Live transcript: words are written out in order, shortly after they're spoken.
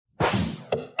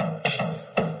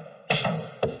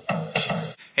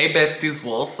Hey besties,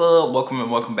 what's up? Welcome and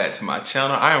welcome back to my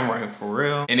channel. I am Ryan for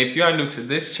real. And if you are new to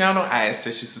this channel, I ask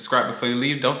that you subscribe before you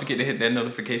leave. Don't forget to hit that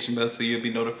notification bell so you'll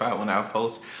be notified when I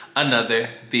post another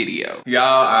video. Y'all,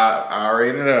 I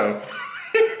already know.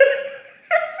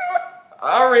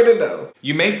 I already know.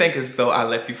 You may think as though I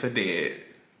left you for dead.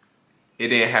 It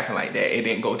didn't happen like that. It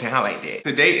didn't go down like that.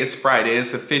 Today is Friday.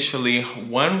 It's officially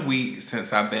 1 week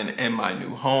since I've been in my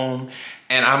new home.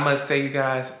 And I must say, you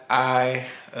guys, I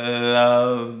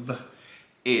love it.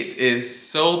 It is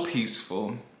so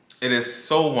peaceful. It is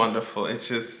so wonderful. It's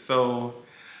just so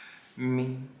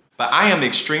me. But I am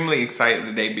extremely excited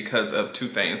today because of two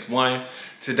things. One,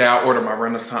 today I ordered my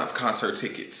Renaissance concert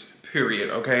tickets, period,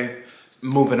 okay?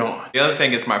 Moving on. The other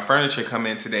thing is my furniture come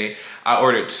in today. I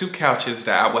ordered 2 couches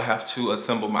that I will have to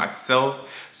assemble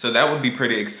myself. So that would be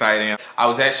pretty exciting. I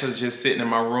was actually just sitting in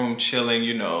my room chilling,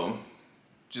 you know,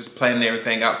 just planning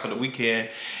everything out for the weekend.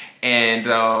 And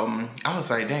I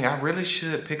was like, dang, I really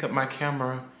should pick up my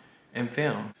camera and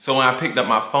film. So when I picked up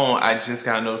my phone, I just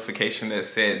got a notification that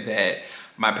said that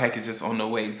my package is on the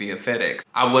way via FedEx.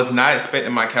 I was not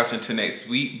expecting my couch until next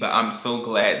week, but I'm so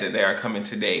glad that they are coming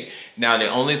today. Now, the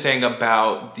only thing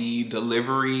about the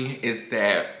delivery is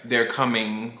that they're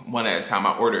coming one at a time.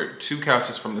 I ordered 2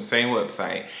 couches from the same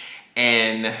website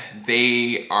and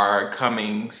they are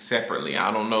coming separately.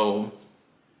 I don't know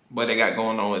what they got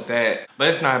going on with that, but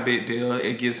it's not a big deal.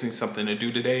 It gives me something to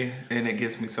do today and it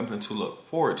gives me something to look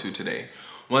forward to today.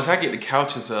 Once I get the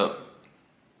couches up,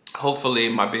 hopefully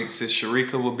my big sis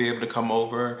Sharika will be able to come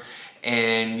over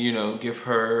and, you know, give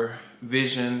her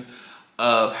vision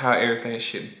of how everything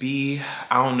should be.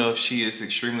 I don't know if she is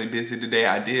extremely busy today.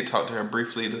 I did talk to her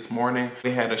briefly this morning.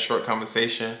 We had a short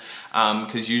conversation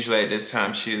because usually at this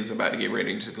time she is about to get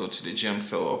ready to go to the gym.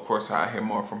 So of course I'll hear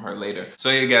more from her later.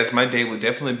 So yeah guys, my day will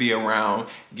definitely be around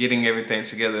getting everything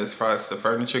together as far as the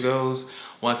furniture goes.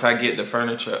 Once I get the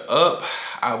furniture up,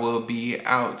 I will be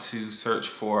out to search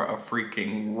for a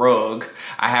freaking rug.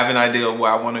 I have an idea of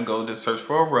where I want to go to search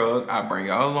for a rug. I'll bring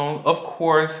y'all along, of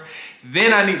course.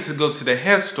 Then I need to go to the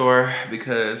hair store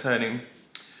because, honey,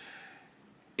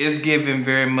 it's giving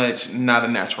very much not a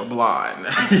natural blonde.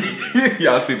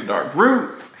 Y'all see the dark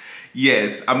roots?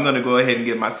 Yes, I'm gonna go ahead and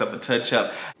give myself a touch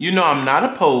up. You know, I'm not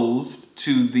opposed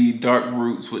to the dark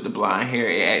roots with the blonde hair.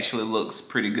 It actually looks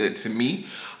pretty good to me.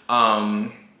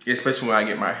 Especially when I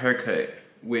get my hair cut,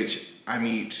 which I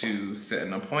need to set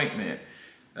an appointment.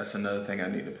 That's another thing I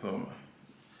need to put on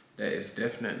that is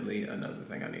definitely another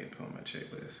thing I need to put on my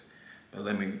checklist. But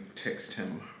let me text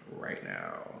him right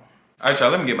now. All right, y'all,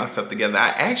 let me get myself together. I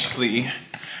actually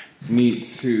need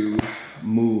to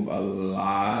move a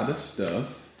lot of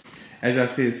stuff. As y'all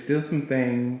see, there's still some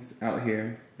things out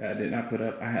here that I did not put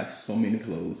up. I have so many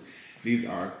clothes. These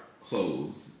are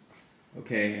clothes,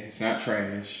 okay? It's not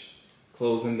trash.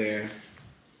 Clothes in there,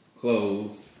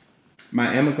 clothes. My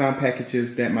Amazon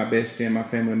packages that my bestie and my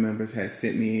family members had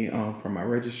sent me from my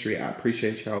registry. I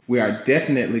appreciate y'all. We are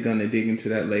definitely gonna dig into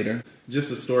that later.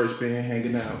 Just a storage bin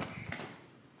hanging out.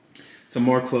 Some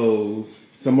more clothes,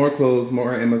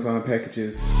 more Amazon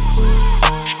packages.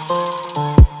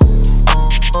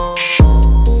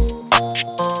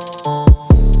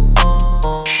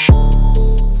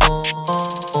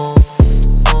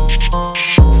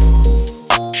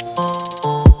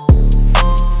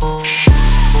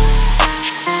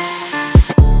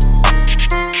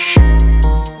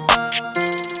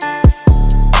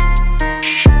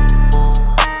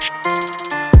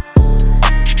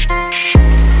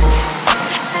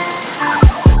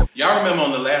 Y'all remember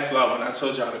on the last vlog when I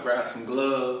told y'all to grab some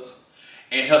gloves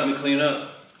and help me clean up?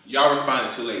 Y'all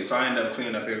responded too late, so I ended up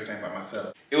cleaning up everything by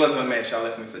myself. It wasn't a mess, y'all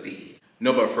left me for dead.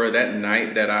 No, but for that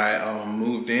night that I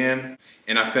moved in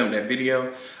and I filmed that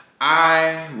video,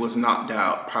 I was knocked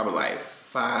out probably like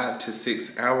 5 to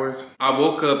 6 hours. I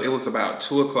woke up, it was about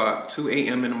 2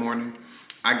 a.m. in the morning.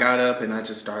 I got up and I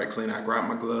just started cleaning. I grabbed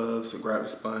my gloves, I grabbed a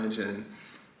sponge and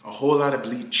a whole lot of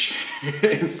bleach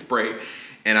and spray.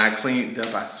 And I cleaned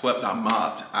up, I swept, I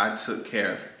mopped, I took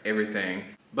care of everything.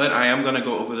 But I am gonna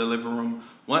go over the living room.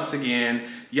 Once again,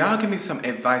 y'all give me some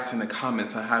advice in the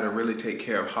comments on how to really take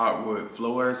care of hardwood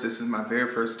floors. This is my very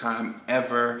first time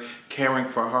ever caring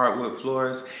for hardwood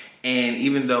floors. And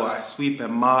even though I sweep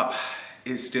and mop,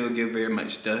 it still gives very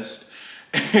much dust.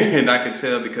 And I can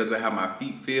tell because of how my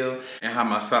feet feel and how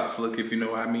my socks look, if you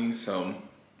know what I mean. So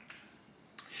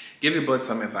give your butt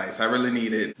some advice. I really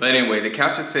need it. But anyway, the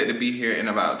couch is set to be here in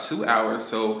about 2 hours.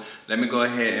 So let me go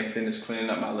ahead and finish cleaning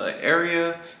up my little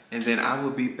area. And then I will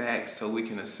be back so we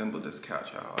can assemble this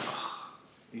couch, y'all.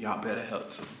 Y'all better help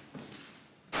some.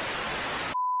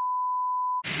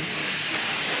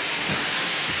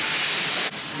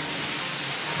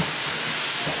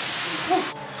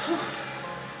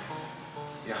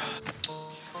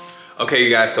 Okay,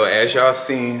 you guys, so as y'all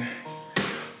seen,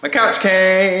 my couch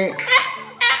came.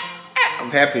 I'm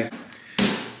happy.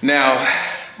 Now,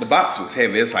 the box was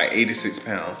heavy. It's like 86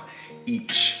 pounds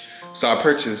each. So I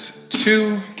purchased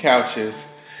 2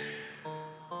 couches.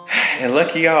 And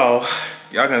lucky y'all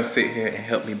gonna sit here and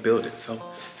help me build it. So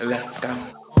let's go.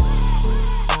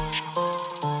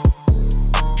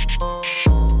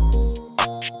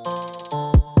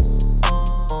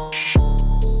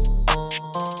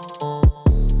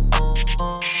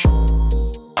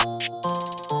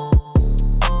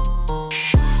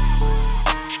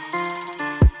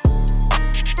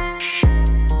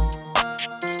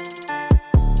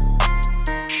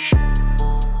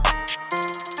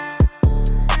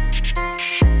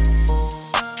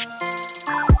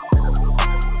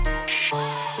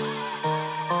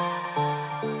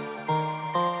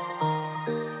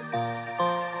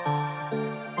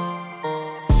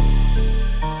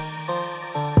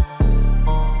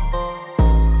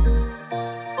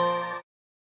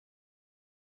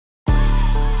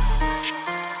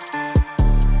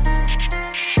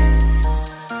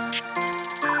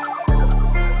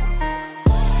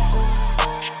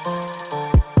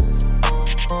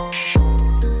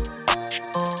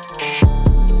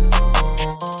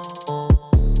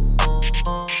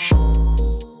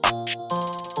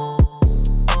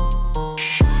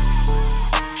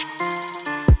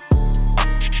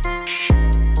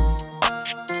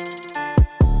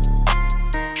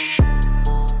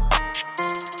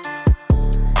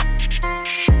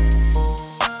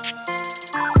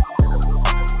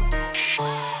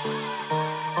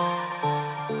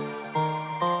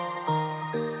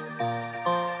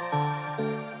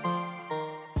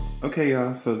 Okay,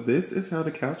 y'all, so this is how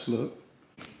the couch look.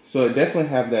 So it definitely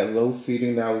have that low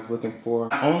seating that I was looking for.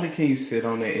 The only can you sit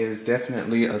on it is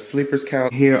definitely a sleeper's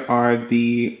couch. Here are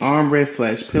the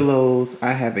armrest / pillows.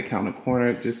 I have it counter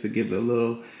corner just to give it a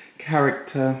little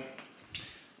character.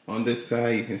 On this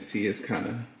side, you can see it's kind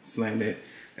of slanted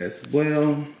as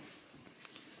well.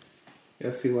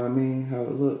 Y'all see what I mean? How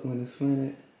it look when it's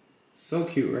slanted? So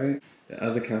cute, right? The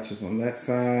other couch is on that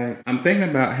side. I'm thinking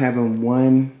about having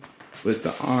one with the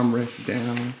armrest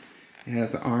down. It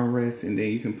has an armrest and then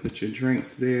you can put your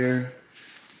drinks there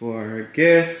for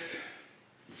guests.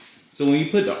 So when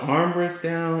you put the armrest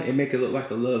down, it make it look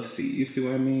like a love seat. You see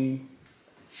what I mean?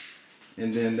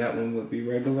 And then that one would be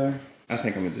regular. I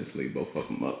think I'm gonna just leave both of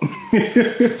them up.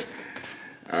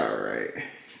 All right,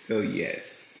 so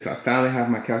yes. So I finally have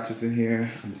my couches in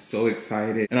here. I'm so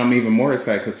excited. And I'm even more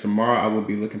excited because tomorrow I will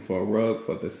be looking for a rug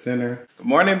for the center. Good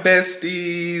morning,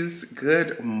 besties.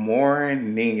 Good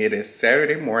morning. It is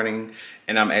Saturday morning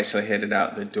and I'm actually headed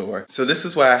out the door. So this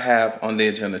is what I have on the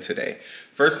agenda today.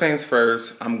 First things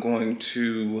first, I'm going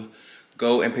to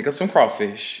go and pick up some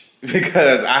crawfish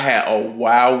because I had a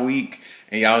wild week.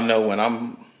 And y'all know when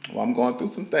I'm going through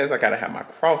some things, I gotta have my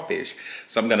crawfish.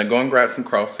 So I'm gonna go and grab some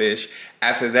crawfish.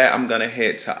 After that, I'm gonna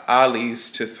head to Ollie's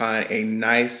to find a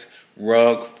nice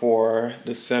rug for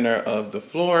the center of the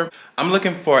floor. I'm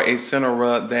looking for a center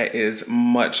rug that is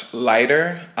much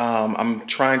lighter. I'm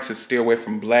trying to steer away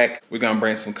from black. We're gonna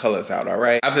bring some colors out, all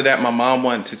right? After that, my mom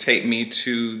wanted to take me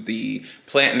to the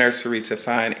plant nursery to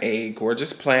find a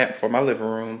gorgeous plant for my living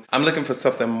room. I'm looking for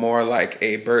something more like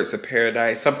a birds of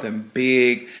paradise, something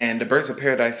big. And the birds of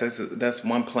paradise, that's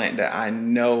one plant that I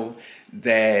know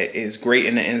that is great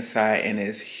in the inside and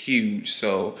is huge.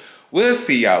 So we'll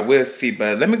see, y'all, we'll see.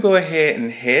 But let me go ahead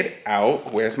and head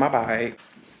out. Where's my bag?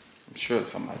 I'm sure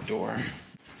it's on my door.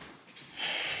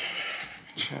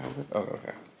 Oh,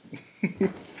 okay.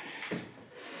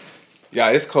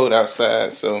 Yeah, it's cold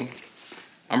outside, so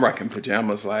I'm rocking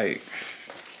pajamas like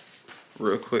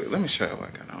real quick. Let me show you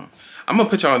what I got on. I'm gonna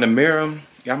put y'all in the mirror.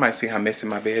 Y'all might see how messy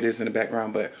my bed is in the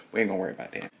background, but we ain't gonna worry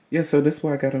about that. Yeah, so this is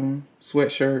what I got on.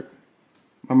 Sweatshirt,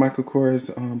 my Michael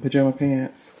Kors pajama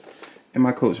pants, and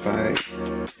my Coach bag.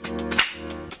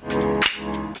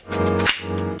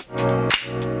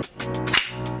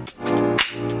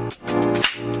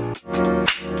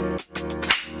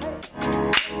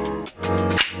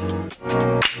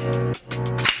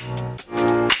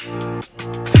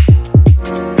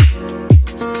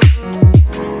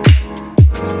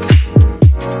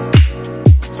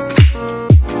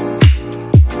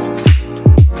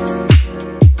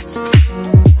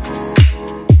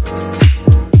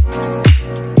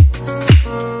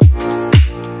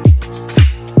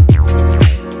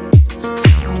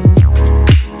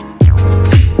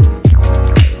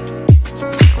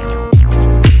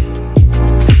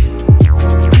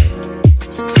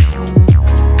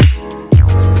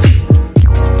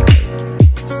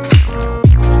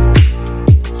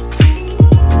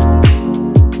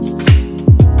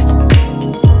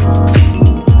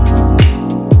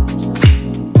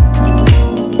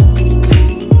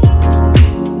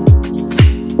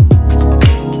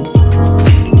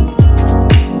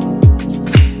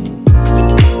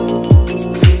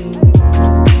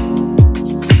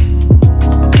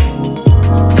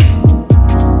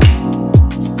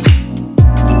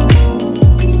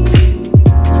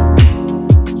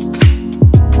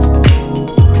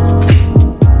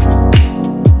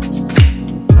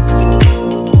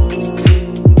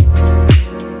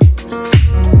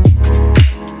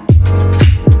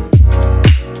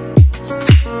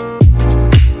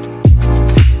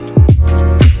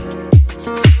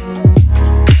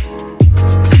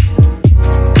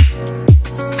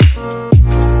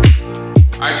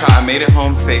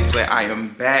 safely. I am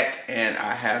back and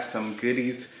I have some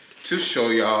goodies to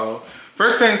show y'all.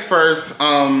 First things first,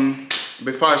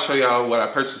 before I show y'all what I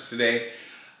purchased today,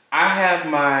 I have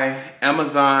my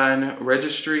Amazon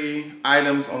registry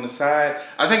items on the side.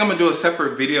 I think I'm gonna do a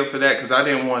separate video for that because I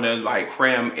didn't want to like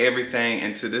cram everything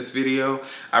into this video.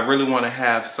 I really want to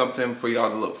have something for y'all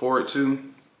to look forward to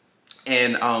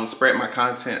and spread my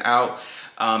content out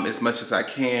as much as I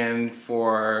can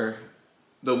for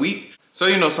the week. So,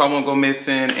 you know, so I won't go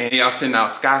missing and y'all send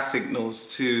out sky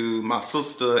signals to my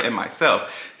sister and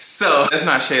myself. So that's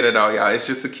not shade at all, y'all. It's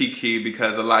just a kiki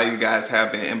because a lot of you guys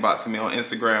have been inboxing me on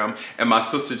Instagram and my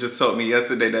sister just told me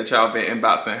yesterday that y'all been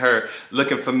inboxing her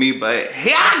looking for me, but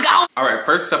here I go. All right,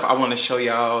 first up, I want to show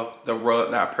y'all the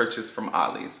rug that I purchased from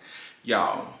Ollie's.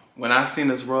 Y'all, when I seen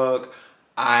this rug,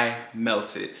 I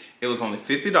melted. It was only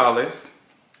 $50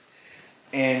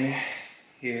 and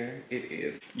here it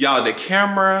is. Y'all, the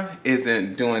camera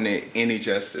isn't doing it any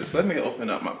justice. Let me open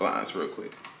up my blinds real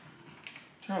quick.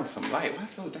 Turn on some light. Why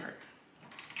it's so dark?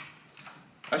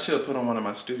 I should have put on one of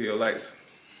my studio lights.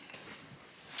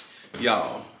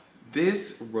 Y'all,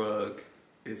 this rug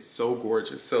is so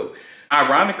gorgeous. So,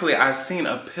 ironically, I seen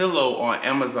a pillow on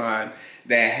Amazon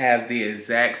that have the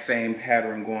exact same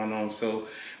pattern going on. So,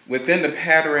 within the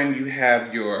pattern, you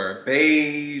have your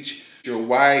beige, your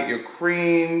white, your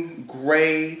cream,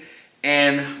 gray,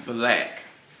 and black.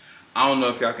 I don't know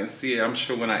if y'all can see it. I'm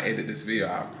sure when I edit this video,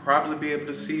 I'll probably be able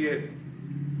to see it.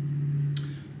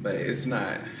 But it's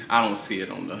not, I don't see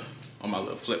it on my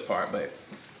little flip part, but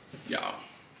y'all.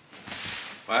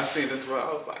 When I seen this rug,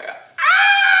 I was like, ah!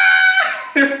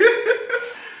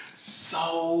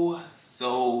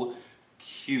 So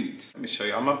cute. Let me show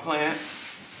y'all my plants.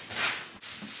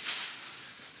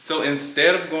 So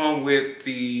instead of going with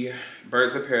the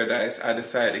Birds of Paradise, I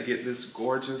decided to get this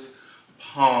gorgeous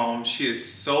palm. She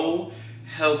is so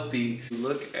healthy.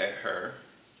 Look at her.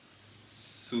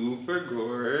 Super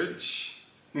gorge.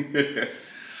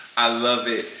 I love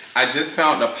it. I just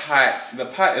found the pot. The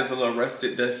pot is a little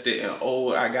rusted, dusted, and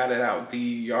old. I got it out the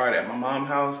yard at my mom's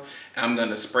house. I'm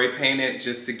gonna spray paint it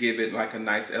just to give it like a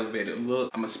nice elevated look.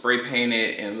 I'm gonna spray paint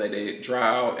it and let it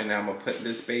dry out, and I'm gonna put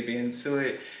this baby into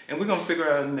it. And we're gonna figure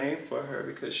out a name for her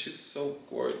because she's so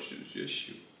gorgeous. Yes,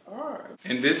 you are.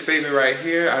 And this baby right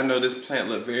here, I know this plant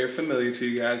looked very familiar to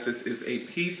you guys. This is a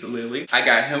peace lily. I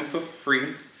got him for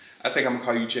free. I think I'm gonna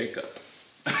call you Jacob.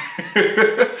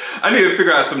 I need to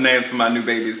figure out some names for my new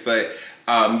babies, but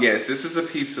yes, this is a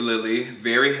peace lily,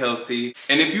 very healthy.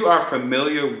 And if you are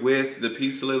familiar with the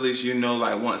peace lilies, you know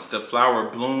like once the flower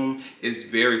bloom, it's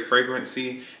very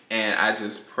fragrancy. And I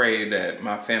just pray that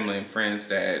my family and friends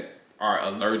that are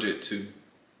allergic to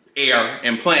air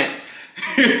and plants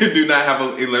do not have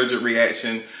an allergic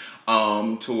reaction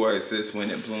towards this when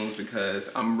it blooms,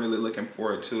 because I'm really looking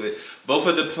forward to it. Both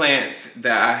of the plants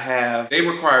that I have, they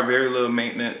require very little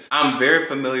maintenance. I'm very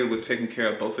familiar with taking care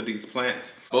of both of these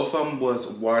plants. Both of them was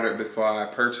watered before I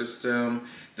purchased them.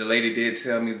 The lady did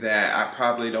tell me that I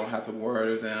probably don't have to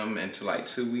water them until like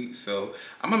 2 weeks. So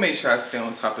I'm gonna make sure I stay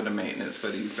on top of the maintenance for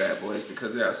these bad boys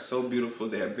because they are so beautiful.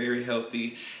 They are very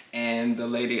healthy. And the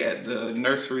lady at the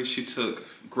nursery, she took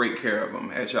great care of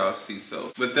them, as y'all see.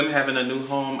 So with them having a new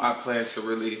home, I plan to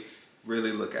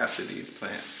really look after these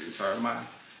plants. These are my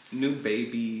new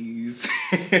babies.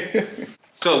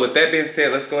 So with that being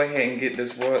said, let's go ahead and get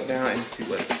this rug down and see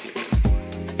what it's getting.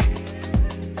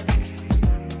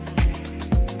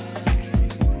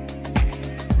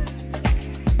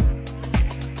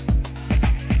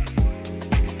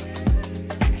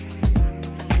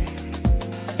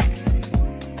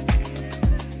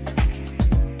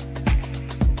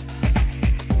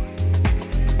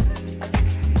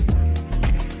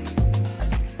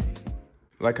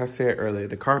 Like I said earlier,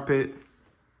 the carpet,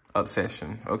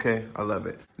 obsession, okay? I love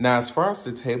it. Now, as far as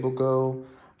the table go,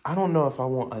 I don't know if I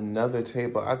want another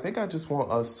table. I think I just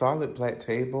want a solid black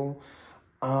table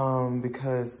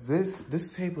because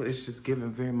this table is just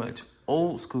giving very much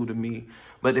old school to me.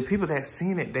 But the people that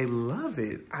seen it, they love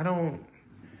it.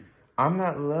 I'm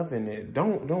not loving it.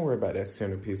 Don't worry about that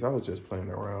centerpiece. I was just playing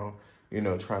around, you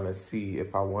know, trying to see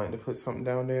if I wanted to put something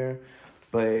down there.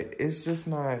 But it's just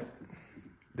not...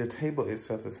 The table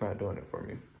itself is not doing it for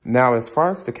me. Now, as far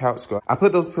as the couch go, I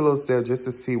put those pillows there just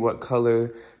to see what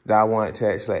color that I want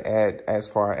to actually add as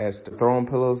far as the throne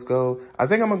pillows go. I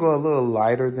think I'm gonna go a little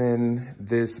lighter than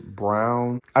this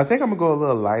brown. I think I'm gonna go a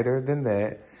little lighter than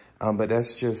that, but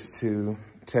that's just to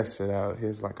test it out.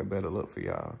 Here's like a better look for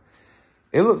y'all.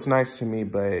 It looks nice to me,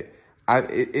 but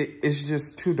it's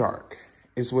just too dark.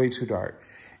 It's way too dark.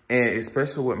 And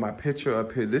especially with my picture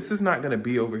up here, this is not gonna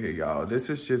be over here, y'all. This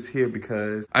is just here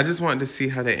because I just wanted to see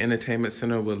how the entertainment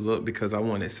center would look because I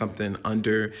wanted something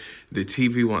under the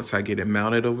TV once I get it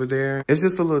mounted over there. It's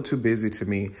just a little too busy to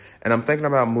me. And I'm thinking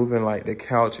about moving like the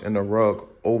couch and the rug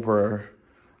over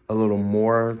a little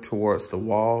more towards the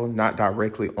wall, not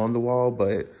directly on the wall,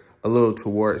 but a little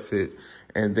towards it.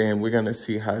 And then we're gonna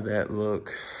see how that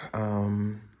look.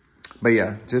 But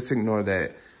yeah, just ignore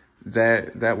that.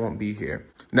 That won't be here.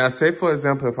 Now, say for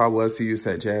example, if I was to use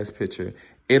that jazz picture,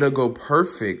 it'll go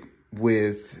perfect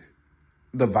with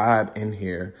the vibe in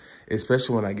here,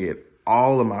 especially when I get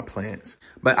all of my plants.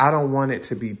 But I don't want it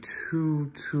to be too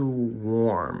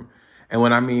warm. And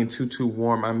when I mean too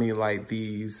warm, I mean like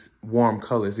these warm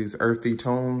colors, these earthy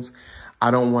tones.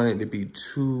 I don't want it to be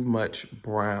too much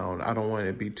brown. I don't want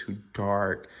it to be too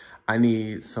dark. I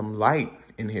need some light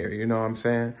in here, you know what I'm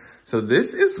saying? So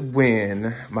this is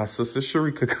when my sister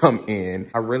Sharika come in.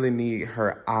 I really need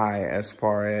her eye as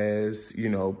far as, you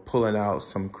know, pulling out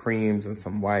some creams and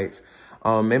some whites.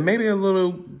 And maybe a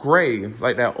little gray,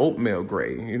 like that oatmeal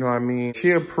gray, you know what I mean?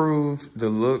 She approved the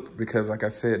look because, like I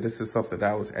said, this is something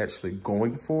that I was actually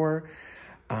going for.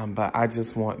 But I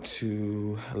just want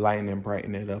to lighten and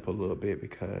brighten it up a little bit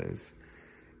because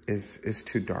it's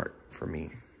too dark for me.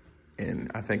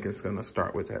 And I think it's gonna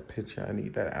start with that picture. I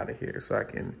need that out of here so I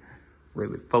can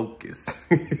really focus.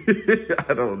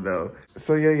 I don't know.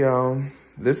 So yeah, y'all,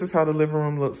 this is how the living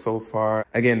room looks so far.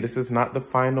 Again, this is not the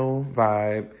final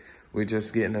vibe. We're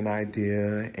just getting an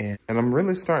idea and I'm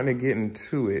really starting to get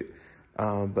into it.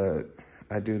 But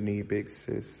I do need Big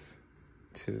Sis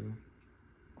to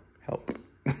help.